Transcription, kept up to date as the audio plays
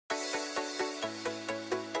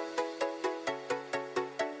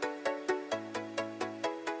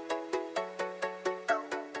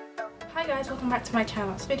Hi guys, welcome back to my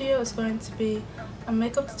channel. This video is going to be a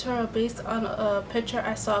makeup tutorial based on a picture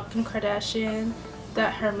I saw of Kim Kardashian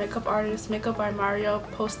that her makeup artist, Makeup by Mario,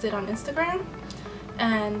 posted on Instagram.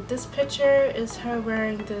 And this picture is her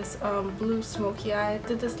wearing this blue smoky eye. I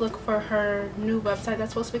did this look for her new website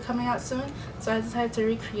that's supposed to be coming out soon, so I decided to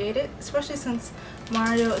recreate it, especially since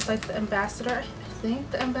Mario is like the ambassador, I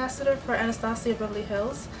think the ambassador for Anastasia Beverly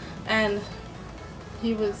Hills, and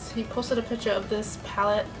he posted a picture of this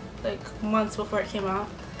palette like months before it came out,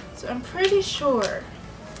 so I'm pretty sure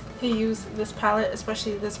he used this palette,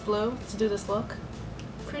 especially this blue, to do this look.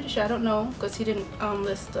 Pretty sure. I don't know because he didn't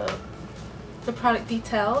list the product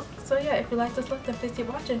details. So yeah, if you like this look, then please keep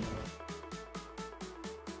watching.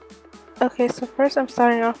 Okay, so first I'm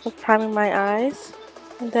starting off with priming my eyes,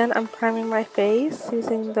 and then I'm priming my face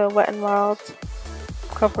using the Wet n Wild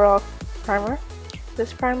Coverall primer.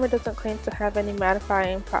 This primer doesn't claim to have any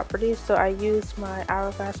mattifying properties, so I use my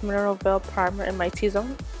Hourglass Mineral Veil primer in my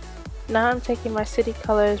T-zone. Now I'm taking my City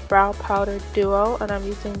Colors Brow Powder Duo, and I'm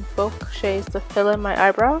using both shades to fill in my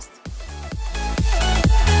eyebrows.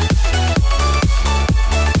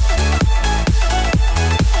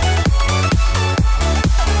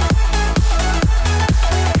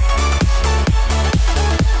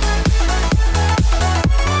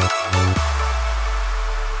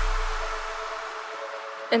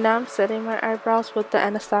 And now I'm setting my eyebrows with the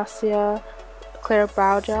Anastasia Clear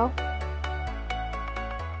Brow Gel.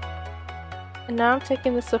 And now I'm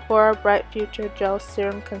taking the Sephora Bright Future Gel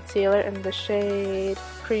Serum Concealer in the shade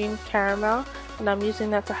Cream Caramel, and I'm using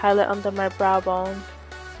that to highlight under my brow bone,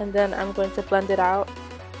 and then I'm going to blend it out.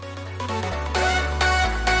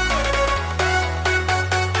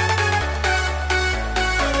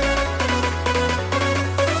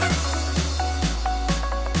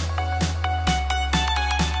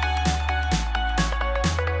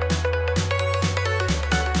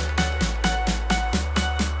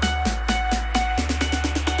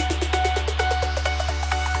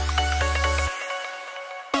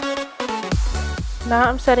 Now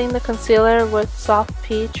I'm setting the concealer with Soft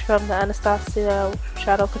Peach from the Anastasia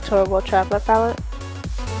Shadow Couture Traveler palette.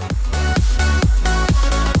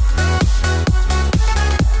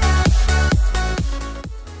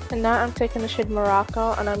 And now I'm taking the shade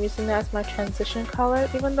Morocco, and I'm using that as my transition color.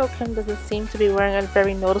 Even though Kim doesn't seem to be wearing a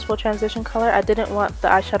very noticeable transition color, I didn't want the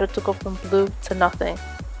eyeshadow to go from blue to nothing.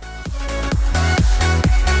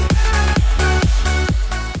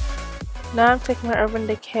 Now I'm taking my Urban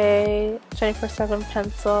Decay 24/7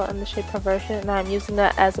 pencil in the shade Perversion, and I'm using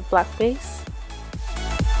that as a black base.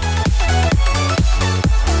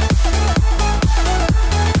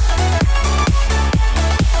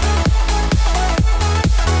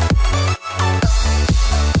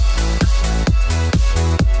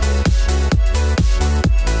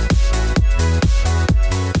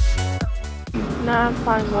 Now I'm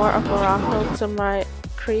applying more of Morocco to my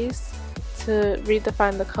crease to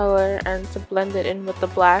redefine the color and to blend it in with the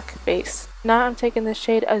black base. Now I'm taking the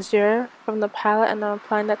shade Azure from the palette, and I'm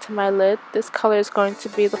applying that to my lid. This color is going to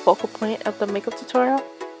be the focal point of the makeup tutorial.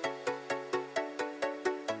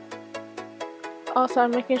 Also, I'm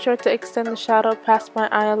making sure to extend the shadow past my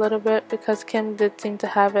eye a little bit because Kim did seem to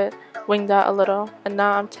have it winged out a little. And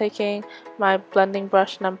now I'm taking my blending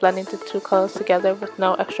brush and I'm blending the two colors together with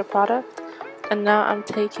no extra product. And now I'm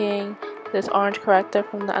taking this orange corrector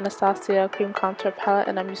from the Anastasia Cream Contour palette,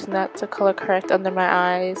 and I'm using that to color correct under my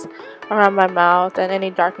eyes, around my mouth, and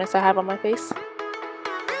any darkness I have on my face.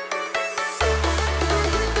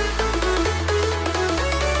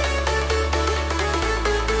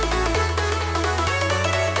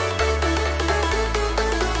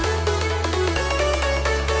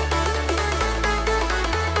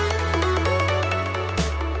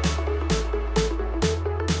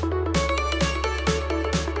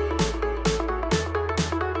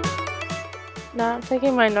 Now I'm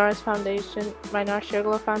taking my NARS foundation, my NARS Sheer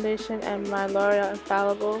Glow foundation, and my L'Oreal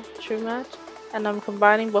Infallible True Match, and I'm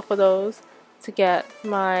combining both of those to get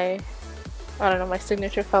my, my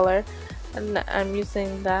signature color, and I'm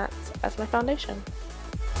using that as my foundation.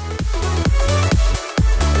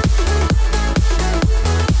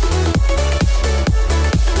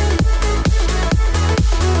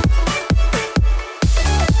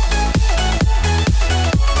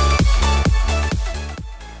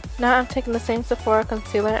 Now I'm taking the same Sephora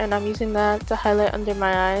concealer, and I'm using that to highlight under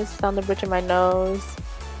my eyes, down the bridge of my nose,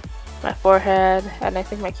 my forehead, and I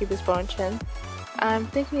think my cupid's bow and chin. I'm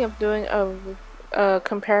thinking of doing a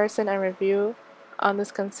comparison and review on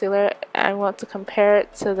this concealer. I want to compare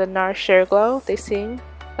it to the NARS Sheer Glow. They seem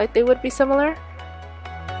like they would be similar.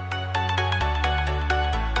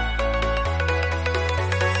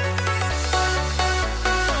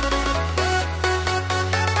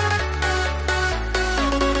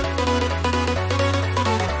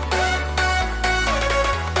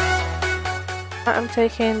 I'm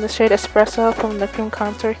taking the shade Espresso from the Cream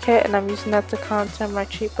Contour Kit, and I'm using that to contour my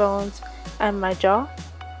cheekbones and my jaw.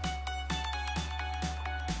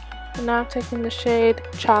 And now I'm taking the shade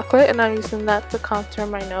Chocolate, and I'm using that to contour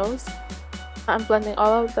my nose. I'm blending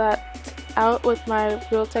all of that out with my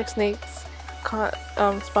Real Techniques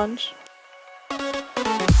sponge.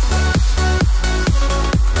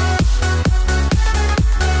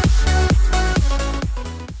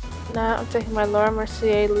 Now I'm taking my Laura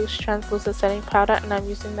Mercier Loose Translucent Setting Powder, and I'm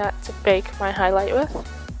using that to bake my highlight with.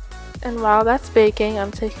 And while that's baking,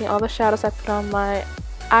 I'm taking all the shadows I put on my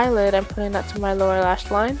eyelid and putting that to my lower lash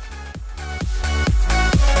line.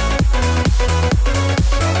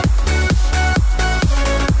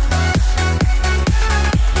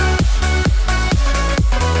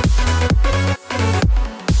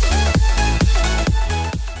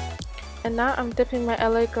 And now I'm dipping my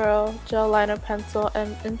LA Girl gel liner pencil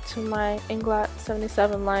and into my Inglot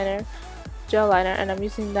 77 liner gel liner, and I'm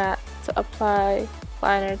using that to apply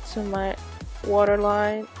liner to my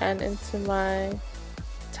waterline and into my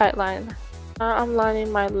tight line. Now I'm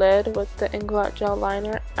lining my lid with the Inglot gel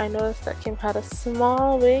liner. I noticed that Kim had a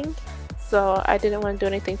small wing, so I didn't want to do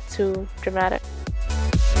anything too dramatic.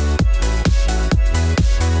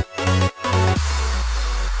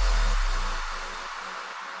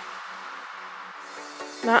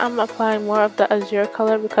 Now I'm applying more of the Azure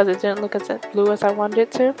color because it didn't look as blue as I wanted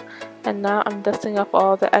it to. And now I'm dusting up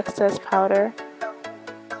all the excess powder.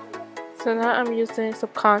 So now I'm using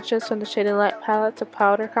Subconscious from the Shading Light palette to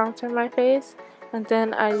powder contour my face. And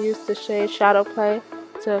then I use the shade Shadow Play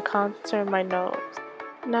to contour my nose.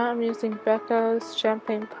 Now I'm using BECCA's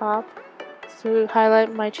Champagne Pop to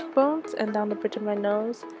highlight my cheekbones and down the bridge of my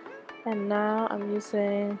nose. And now I'm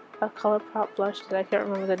using a Colourpop blush that I can't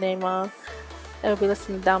remember the name of. It will be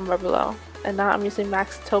listed down below. And now I'm using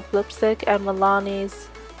MAC's Taupe lipstick and Milani's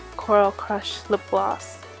Coral Crush lip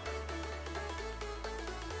gloss.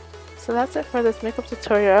 So that's it for this makeup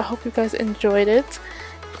tutorial. I hope you guys enjoyed it.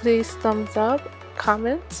 Please thumbs up,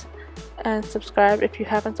 comment, and subscribe if you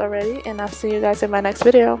haven't already. And I'll see you guys in my next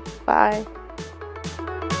video. Bye.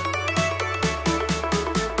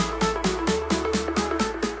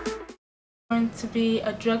 Going to be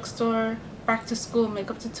a drugstore back to school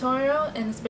makeup tutorial, and it's